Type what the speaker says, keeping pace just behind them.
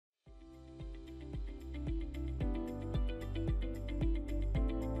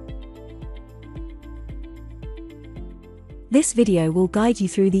This video will guide you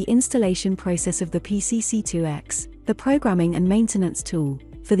through the installation process of the PCC 2X, the programming and maintenance tool,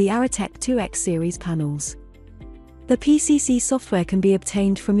 for the Aritech 2X series panels. The PCC software can be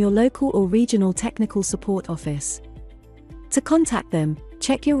obtained from your local or regional technical support office. To contact them,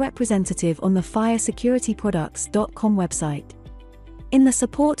 check your representative on the firesecurityproducts.com website. In the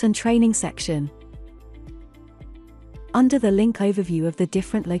Support and Training section, under the link overview of the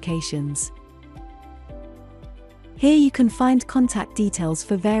different locations. Here you can find contact details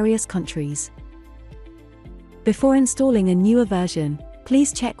for various countries. Before installing a newer version,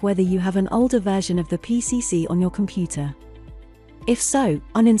 please check whether you have an older version of the PCC on your computer. If so,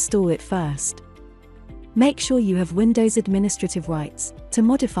 uninstall it first. Make sure you have Windows administrative rights to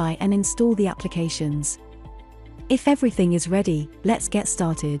modify and install the applications. If everything is ready, let's get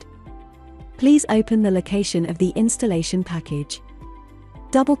started. Please open the location of the installation package.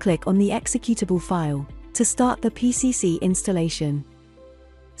 Double-click on the executable file to start the PCC installation.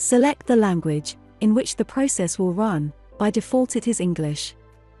 Select the language in which the process will run. By default it is English.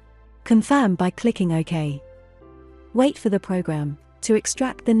 Confirm by clicking OK. Wait for the program to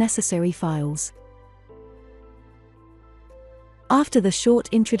extract the necessary files. After the short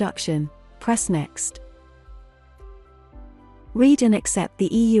introduction, press Next. Read and accept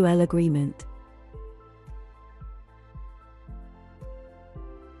the EUL agreement.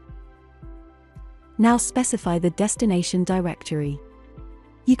 Now specify the destination directory.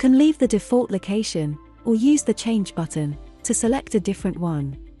 You can leave the default location, or use the Change button to select a different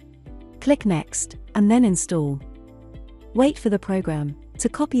one. Click Next, and then Install. Wait for the program to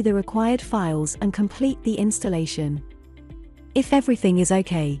copy the required files and complete the installation. If everything is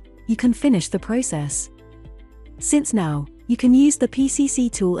okay, you can finish the process. Since now, you can use the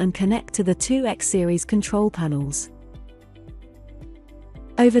PCC tool and connect to the 2X series control panels.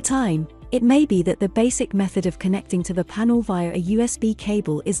 Over time, it may be that the basic method of connecting to the panel via a USB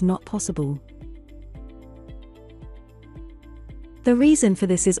cable is not possible. The reason for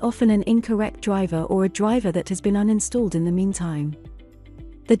this is often an incorrect driver or a driver that has been uninstalled in the meantime.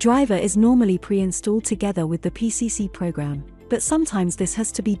 The driver is normally pre-installed together with the PCC program, but sometimes this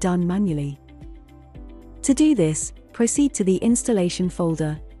has to be done manually. To do this, proceed to the installation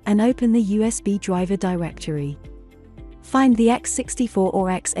folder and open the USB driver directory. Find the x64 or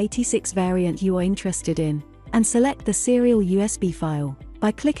x86 variant you are interested in, and select the serial USB file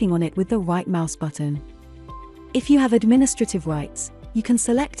by clicking on it with the right mouse button. If you have administrative rights, you can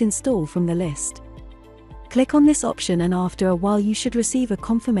select Install from the list. Click on this option and after a while you should receive a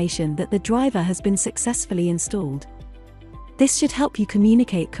confirmation that the driver has been successfully installed. This should help you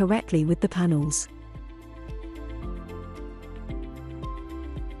communicate correctly with the panels.